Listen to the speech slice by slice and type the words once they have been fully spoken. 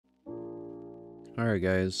Alright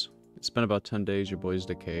guys, it's been about 10 days, your boy's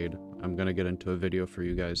decayed. I'm gonna get into a video for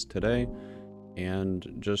you guys today and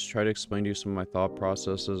just try to explain to you some of my thought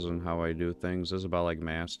processes and how I do things. This is about like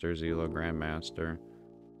Masters, Elo, Grandmaster,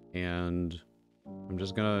 and I'm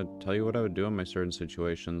just gonna tell you what I would do in my certain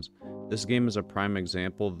situations. This game is a prime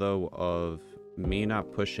example though of me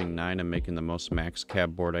not pushing 9 and making the most max cap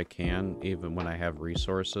board I can, even when I have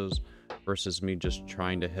resources, versus me just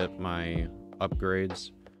trying to hit my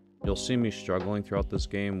upgrades. You'll see me struggling throughout this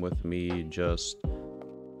game with me just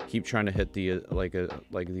keep trying to hit the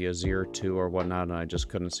the Azir 2 or whatnot, and I just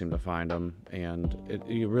couldn't seem to find them. And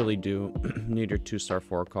you really do need your 2-star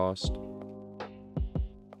 4 cost.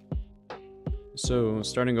 So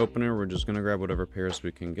starting opener, we're just gonna grab whatever pairs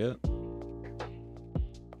we can get.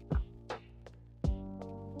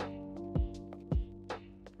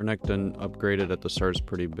 Renekton upgraded at the start is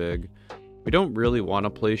pretty big. We don't really want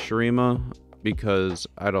to play Shurima, because,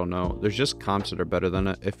 I don't know, there's just comps that are better than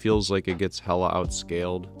it. It feels like it gets hella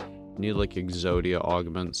outscaled. You need like Exodia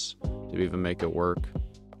augments to even make it work.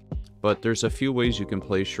 But there's a few ways you can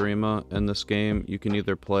play Shurima in this game. You can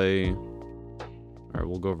either play... Alright,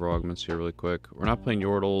 we'll go over augments here really quick. We're not playing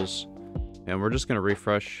Yordles, and we're just going to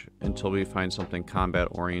refresh until we find something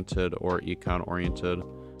combat-oriented or econ-oriented.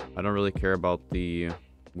 I don't really care about the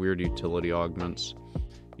weird utility augments.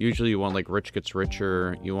 Usually you want like Rich Gets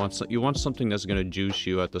Richer, you want something that's going to juice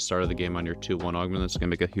you at the start of the game on your 2-1 augment that's going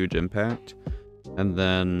to make a huge impact. And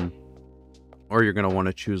then, or you're going to want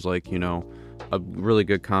to choose like, you know, a really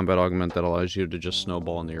good combat augment that allows you to just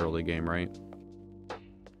snowball in the early game, right?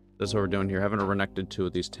 That's what we're doing here, having a Renekton 2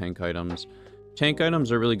 of these tank items. Tank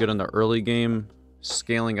items are really good in the early game,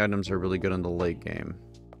 scaling items are really good in the late game.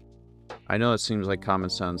 I know it seems like common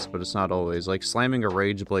sense, but it's not always. Like, slamming a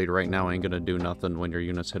Rage Blade right now ain't gonna do nothing when your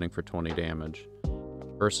unit's hitting for 20 damage.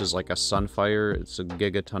 Versus, like, a Sunfire, it's a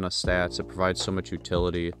gigaton of stats, it provides so much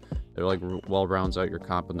utility. It, like, well rounds out your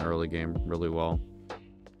comp in the early game really well.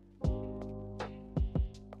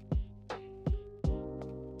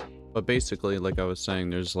 But basically, like I was saying,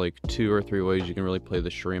 there's, like, 2 or 3 ways you can really play the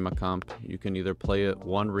Shurima comp. You can either play it,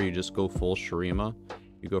 one, where you just go full Shurima.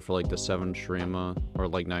 You go for like the 7 Shurima or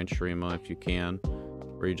like 9 Shurima if you can,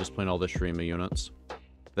 or you're just playing all the Shurima units.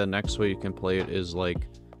 The next way you can play it is like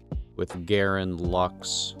with Garen,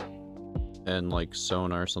 Lux, and like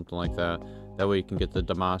Sona or something like that. That way you can get the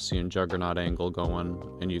Demacian Juggernaut angle going,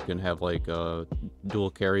 and you can have like a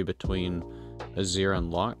dual carry between Azir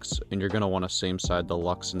and Lux, and you're going to want to same side the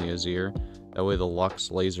Lux and the Azir. That way the Lux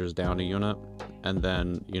lasers down a unit, and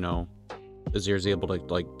then, you know, Azir's able to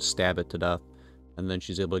like stab it to death. And then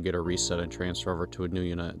she's able to get a reset and transfer over to a new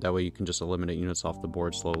unit. That way you can just eliminate units off the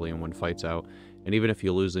board slowly and win fights out. And even if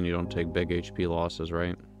you lose, then you don't take big HP losses,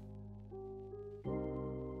 right?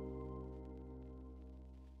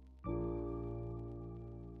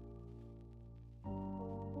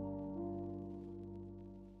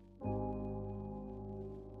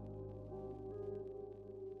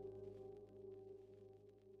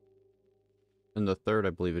 And the third, I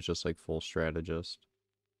believe, is just like full strategist.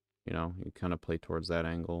 You know, you kind of play towards that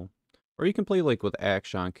angle. Or you can play like with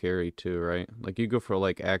Action carry too, right? Like you go for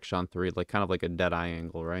like Action 3, like kind of like a Deadeye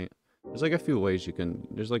angle, right? There's like a few ways you can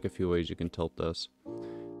tilt this.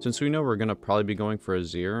 Since we know we're gonna probably be going for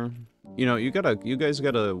Azir, you know, you guys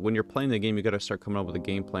gotta, when you're playing the game, you gotta start coming up with a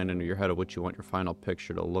game plan into your head of what you want your final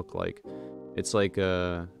picture to look like. It's like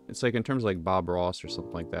in terms of like Bob Ross or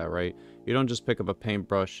something like that, right? You don't just pick up a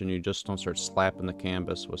paintbrush and you just don't start slapping the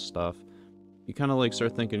canvas with stuff. You kind of like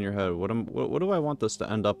start thinking in your head, what do I want this to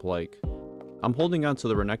end up like? I'm holding on to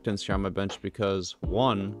the Renektons here on my bench because,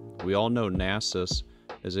 one, we all know Nasus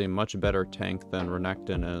is a much better tank than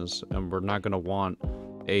Renekton is, and we're not going to want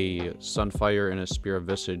a Sunfire and a Spear of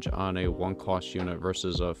Visage on a 1-cost unit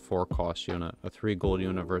versus a 4-cost unit, a 3-gold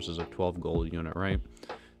unit versus a 12-gold unit, right?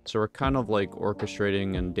 So we're kind of like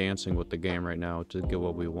orchestrating and dancing with the game right now to get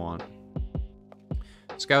what we want.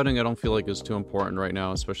 Scouting, I don't feel like is too important right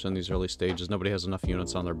now, especially in these early stages. Nobody has enough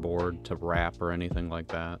units on their board to wrap or anything like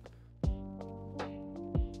that.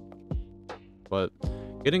 But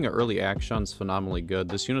getting an early action is phenomenally good.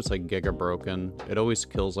 This unit's like giga broken. It always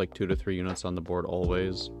kills like 2 to 3 units on the board,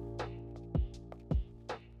 always.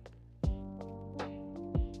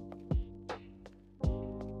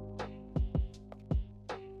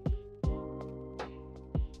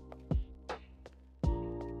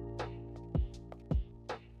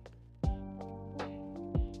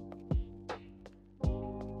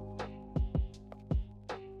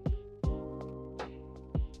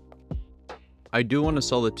 I do want to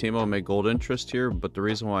sell the Teemo and make gold interest here, but the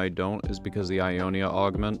reason why I don't is because the Ionia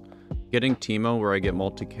augment. Getting Teemo where I get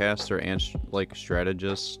multicaster and like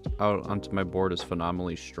strategist out onto my board is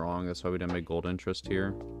phenomenally strong. That's why we didn't make gold interest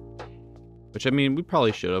here. Which, I mean, we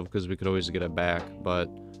probably should have, because we could always get it back, but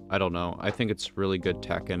I don't know. I think it's really good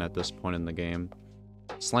tech-in at this point in the game.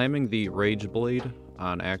 Slamming the Rage Blade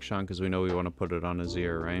on Akshan, because we know we want to put it on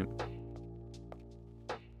Azir, right?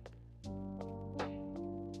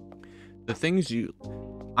 The things you...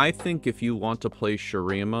 I think if you want to play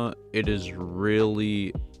Shurima, it is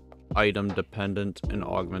really item-dependent and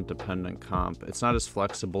augment-dependent comp. It's not as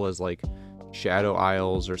flexible as, like, Shadow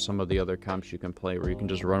Isles or some of the other comps you can play where you can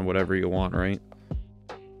just run whatever you want, right?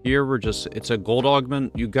 Here we're just, it's a gold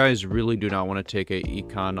augment. You guys really do not want to take a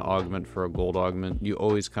econ augment for a gold augment. You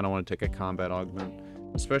always kind of want to take a combat augment.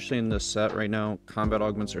 Especially in this set right now, combat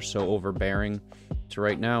augments are so overbearing. So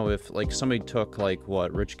right now, if like somebody took like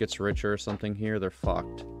what, Rich Gets Richer or something here, they're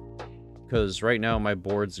fucked. Because right now my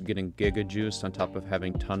board's getting giga juiced on top of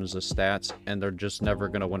having tons of stats, and they're just never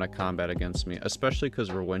going to win a combat against me. Especially because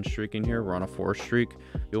we're win streaking here, we're on a 4 streak.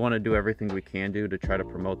 We want to do everything we can do to try to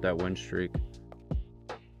promote that win streak.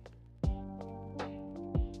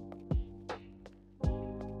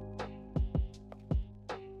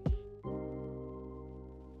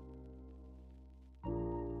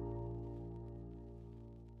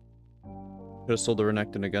 Could have sold the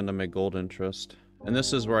Renekton again to make gold interest. And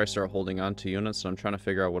this is where I start holding on to units, and I'm trying to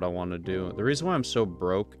figure out what I want to do. The reason why I'm so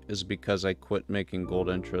broke is because I quit making gold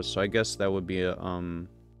interest, so I guess that would be a, an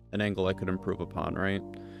angle I could improve upon, right?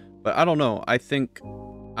 But I don't know. I think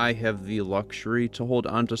I have the luxury to hold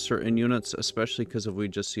on to certain units, especially because if we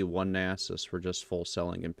just see one Nasus, we're just full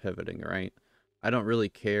selling and pivoting, right? I don't really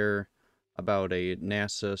care about a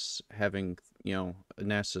Nasus having, you know, a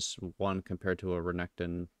Nasus 1 compared to a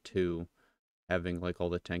Renekton 2. Having like all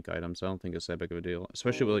the tank items. I don't think it's that big of a deal,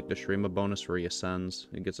 especially with like the Shurima bonus where he ascends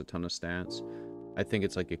and gets a ton of stats. I think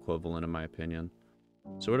it's like equivalent in my opinion.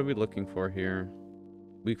 So what are we looking for here?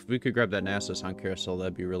 We could grab that Nasus on carousel.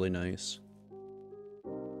 That'd be really nice.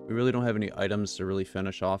 We really don't have any items to really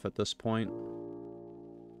finish off at this point,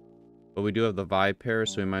 but we do have the Vi pair,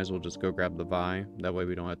 so we might as well just go grab the Vi. That way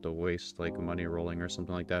we don't have to waste like money rolling or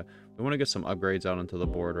something like that. We want to get some upgrades out onto the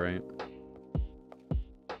board, right?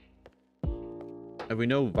 And we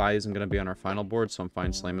know Vi isn't going to be on our final board, so I'm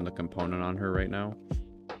fine slamming the component on her right now.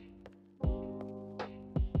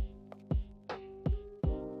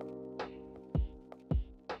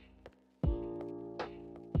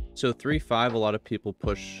 So 3-5, a lot of people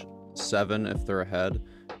push 7 if they're ahead.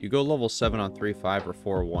 You go level 7 on 3-5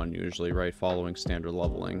 or 4-1 usually, right? Following standard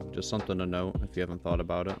leveling. Just something to note if you haven't thought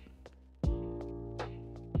about it.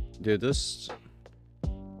 Dude, this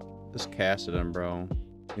Cassidon, bro.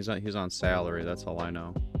 He's on salary, that's all I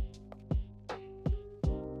know.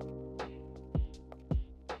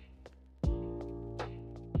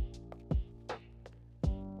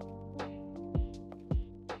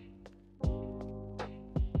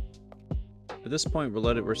 At this point,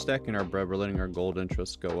 we're stacking our bread, we're letting our gold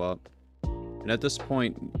interest go up. And at this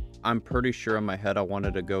point, I'm pretty sure in my head I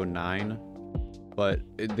wanted to go 9. But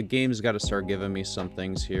the game's got to start giving me some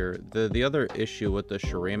things here. The other issue with the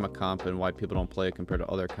Shurima comp and why people don't play it compared to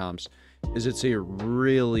other comps is it's a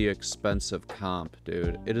really expensive comp,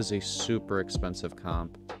 dude. It is a super expensive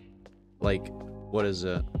comp. Like, what is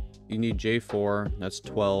it? You need J4, that's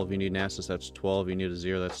 12. You need Nasus, that's 12. You need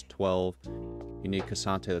Azir, that's 12. You need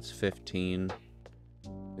Cassante, that's 15.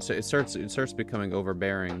 So it starts becoming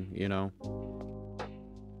overbearing, you know?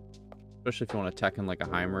 Especially if you want to tech in like a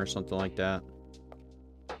Heimer or something like that.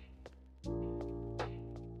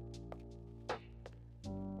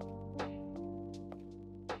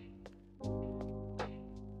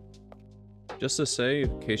 Just to say,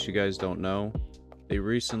 in case you guys don't know, they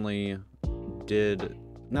recently did,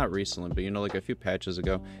 not recently, but you know, like a few patches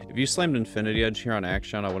ago, if you slammed Infinity Edge here on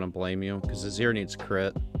Akshan, I wouldn't blame you, because Azir needs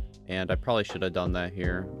crit, and I probably should have done that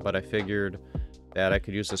here, but I figured that I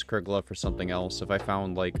could use this crit glove for something else. If I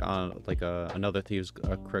found like another Thieves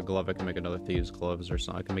crit glove, I can make another Thieves gloves or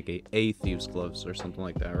something. I can make a Thieves gloves or something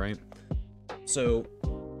like that, right? So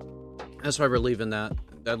that's why we're leaving that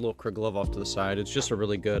little crit glove off to the side. It's just a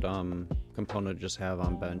really good component to just have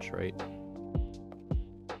on bench, right?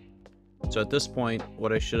 So at this point,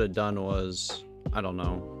 what I should have done was, I don't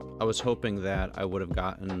know, I was hoping that I would have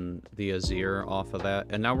gotten the Azir off of that,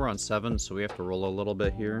 and now we're on 7, so we have to roll a little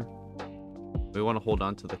bit here. We want to hold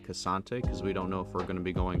on to the Cassante because we don't know if we're going to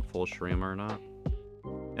be going full Shurima or not.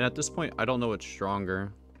 And at this point, I don't know what's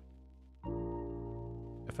stronger.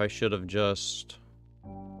 If I should have just,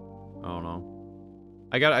 I don't know.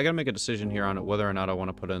 I gotta make a decision here on it, whether or not I want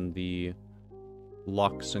to put in the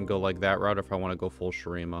Lux and go like that route, or if I want to go full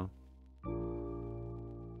Shurima.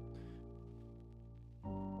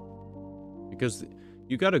 Because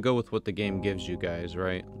you got to go with what the game gives you guys,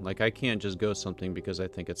 right? Like, I can't just go something because I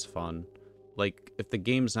think it's fun. Like, if the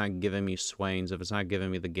game's not giving me Swains, if it's not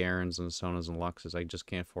giving me the Garens and Sonas and Luxes, I just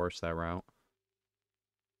can't force that route.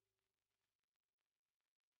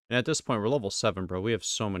 And at this point, we're level 7, bro. We have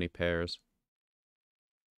so many pairs.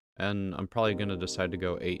 And I'm probably going to decide to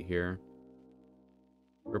go 8 here.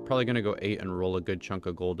 We're probably going to go 8 and roll a good chunk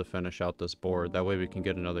of gold to finish out this board. That way we can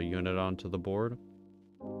get another unit onto the board.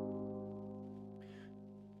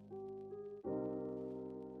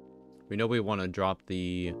 We know we want to drop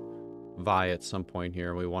the Vi at some point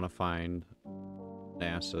here. We want to find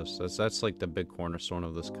Nasus. That's like the big cornerstone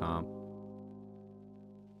of this comp.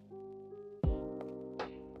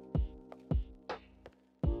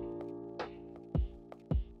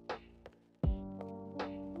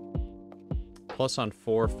 Plus on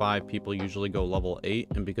 4 or 5, people usually go level 8,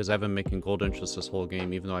 and because I've been making gold interest this whole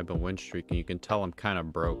game, even though I've been win streaking, you can tell I'm kind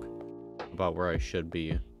of broke about where I should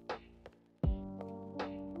be.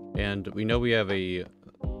 And we know we have a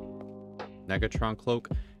Negatron cloak,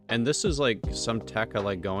 and this is like some tech I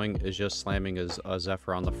like going, is just slamming a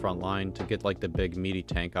Zephyr on the front line to get like the big meaty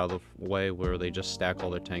tank out of the way where they just stack all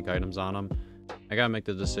their tank items on them. I gotta make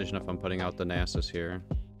the decision if I'm putting out the Nasus here.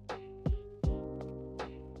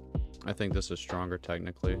 I think this is stronger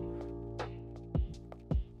technically.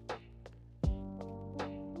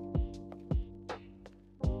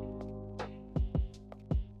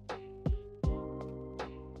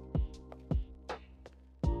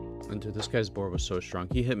 And dude, this guy's board was so strong.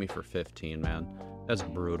 He hit me for 15, man. That's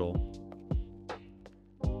brutal.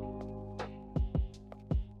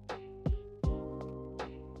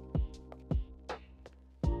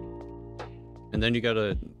 And then you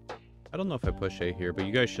gotta... I don't know if I push 8 here, but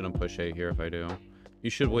you guys shouldn't push 8 here if I do. You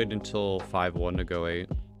should wait until 5-1 to go 8.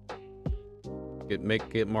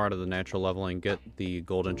 Get more out of the natural leveling, get the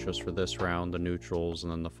gold interest for this round, the neutrals,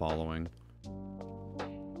 and then the following.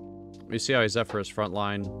 You see how I Zephyr his front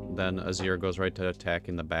line, then Azir goes right to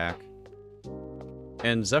attacking the back.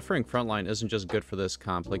 And Zephyring front line isn't just good for this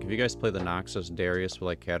comp. Like, if you guys play the Noxus Darius with,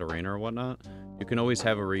 like, Katarina or whatnot, you can always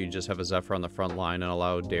have where you just have a Zephyr on the front line and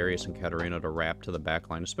allow Darius and Katarina to wrap to the back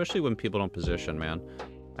line, especially when people don't position, man.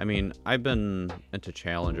 I mean, I've been into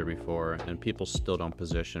Challenger before, and people still don't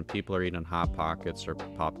position. People are eating Hot Pockets or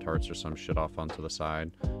Pop-Tarts or some shit off onto the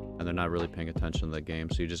side, and they're not really paying attention to the game,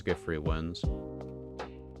 so you just get free wins.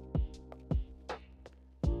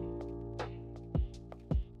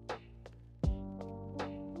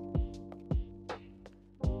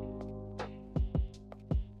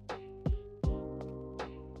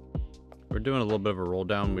 We're doing a little bit of a roll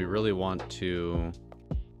down. We really want to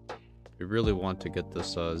get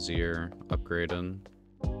this Zir upgraded.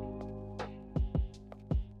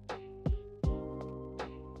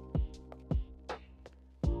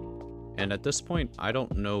 And at this point, I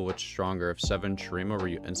don't know what's stronger, if 7 Shurima where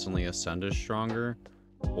you instantly ascend is stronger,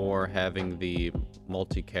 or having the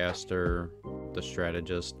multicaster, the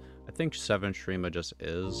strategist. I think 7 Shurima just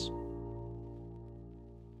is.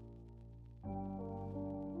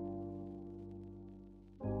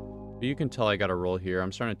 But you can tell I got a roll here.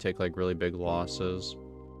 I'm starting to take like really big losses.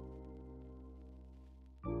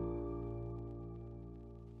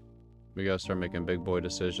 We gotta start making big boy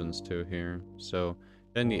decisions too here. So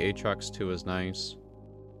then the Aatrox 2 is nice.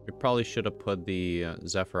 We probably should have put the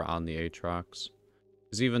Zephyr on the Aatrox.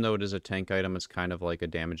 Because even though it is a tank item, it's kind of like a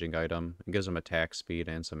damaging item. It gives him attack speed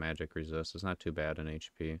and some magic resist. It's not too bad in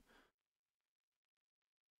HP.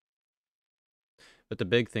 But the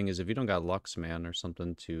big thing is if you don't got Lux Man or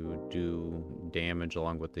something to do damage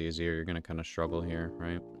along with the Azir, you're going to kind of struggle here,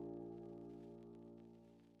 right?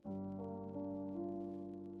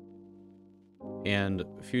 And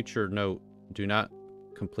future note, do not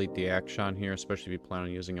complete the Action here, especially if you plan on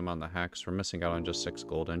using him on the Hex. We're missing out on just 6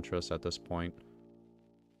 gold interest at this point.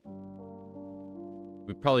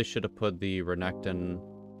 We probably should have put the Renekton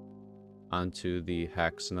onto the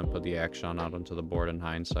Hex and then put the Action out onto the board in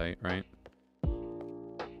hindsight, right?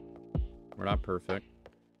 We're not perfect.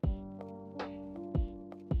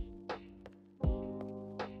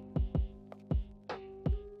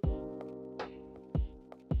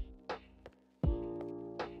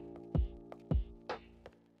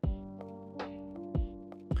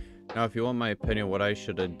 Now, if you want my opinion, what I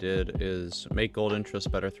should have did is make gold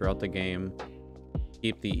interest better throughout the game,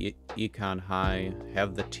 keep the econ high,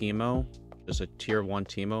 have the Teemo, just a tier 1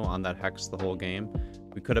 Teemo on that Hex the whole game.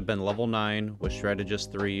 We could have been level 9 with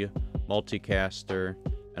Strategist 3, Multicaster,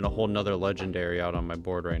 and a whole nother legendary out on my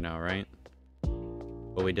board right now, right?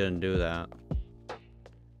 But we didn't do that.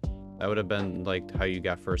 That would have been like how you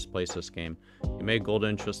got first place this game. You made gold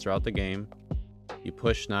interest throughout the game. You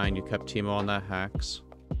push 9, you kept Teemo on that Hex.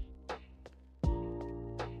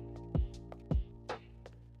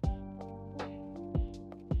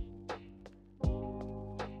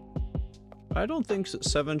 I don't think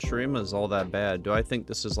 7 Shurima is all that bad. Do I think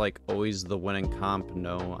this is like always the winning comp?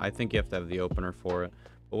 No. I think you have to have the opener for it.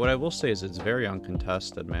 But what I will say is it's very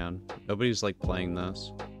uncontested, man. Nobody's like playing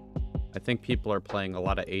this. I think people are playing a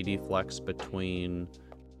lot of AD flex between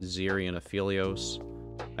Zeri and Aphelios.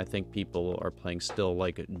 I think people are playing still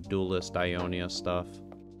like duelist Ionia stuff.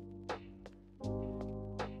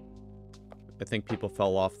 I think people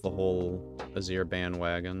fell off the whole Azir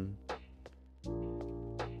bandwagon.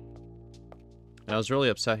 And I was really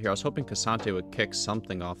upset here. I was hoping Cassante would kick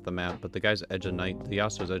something off the map, but the guy's Edge of Night, the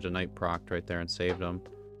Yasuo's Edge of Night procced right there and saved him.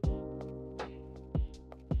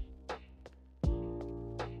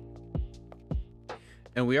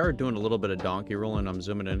 And we are doing a little bit of donkey rolling. I'm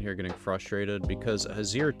zooming in here getting frustrated because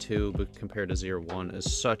Azir 2 compared to Azir 1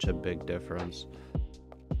 is such a big difference.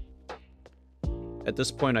 At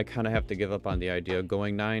this point, I kind of have to give up on the idea of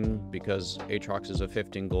going 9 because Aatrox is a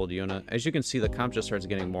 15 gold unit. As you can see, the comp just starts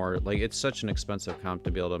getting more, like, it's such an expensive comp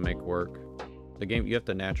to be able to make work. The game, you have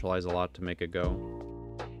to naturalize a lot to make it go.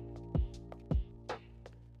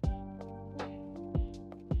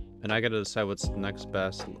 And I gotta decide what's the next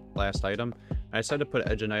best last item. I decided to put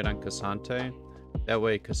Edge of Night on Cassante. That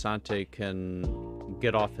way Cassante can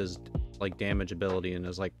get off his, like, damage ability and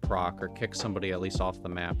his, like, proc or kick somebody at least off the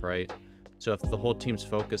map, right? So if the whole team's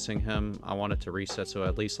focusing him, I want it to reset. So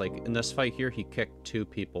at least, like, in this fight here, he kicked 2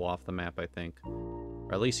 people off the map, I think.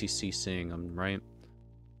 Or at least he's CCing them, right?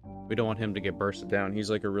 We don't want him to get bursted down. He's,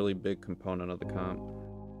 like, a really big component of the comp.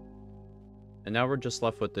 And now we're just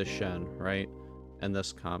left with this Shen, right? And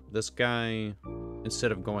this comp. This guy,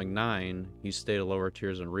 instead of going 9, he stayed at lower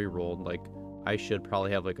tiers and re-rolled. Like, I should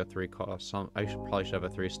probably have, like, a 3 cost. I probably should have a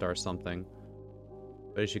 3-star something.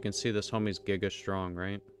 But as you can see, this homie's giga strong,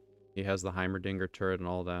 right? He has the Heimerdinger turret and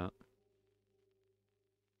all that.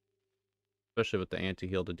 Especially with the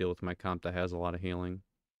anti-heal to deal with my comp that has a lot of healing.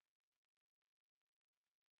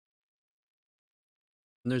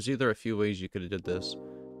 And there's either a few ways you could have did this.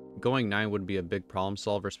 Going 9 would be a big problem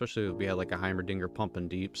solver, especially if we had like a Heimerdinger pumping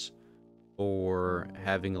deeps. Or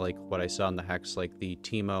having like what I saw in the Hex, like the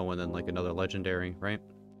Teemo and then like another legendary, right?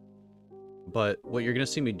 But what you're going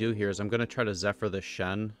to see me do here is I'm going to try to Zephyr the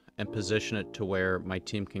Shen and position it to where my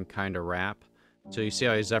team can kind of wrap. So you see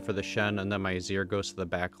how I Zephyr the Shen and then my Azir goes to the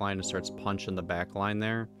back line and starts punching the back line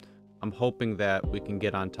there. I'm hoping that we can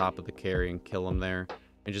get on top of the carry and kill him there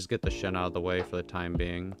and just get the Shen out of the way for the time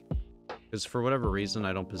being. Because for whatever reason,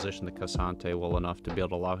 I don't position the Cassante well enough to be able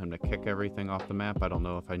to allow him to kick everything off the map. I don't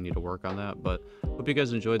know if I need to work on that, but hope you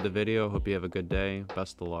guys enjoyed the video. Hope you have a good day.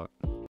 Best of luck.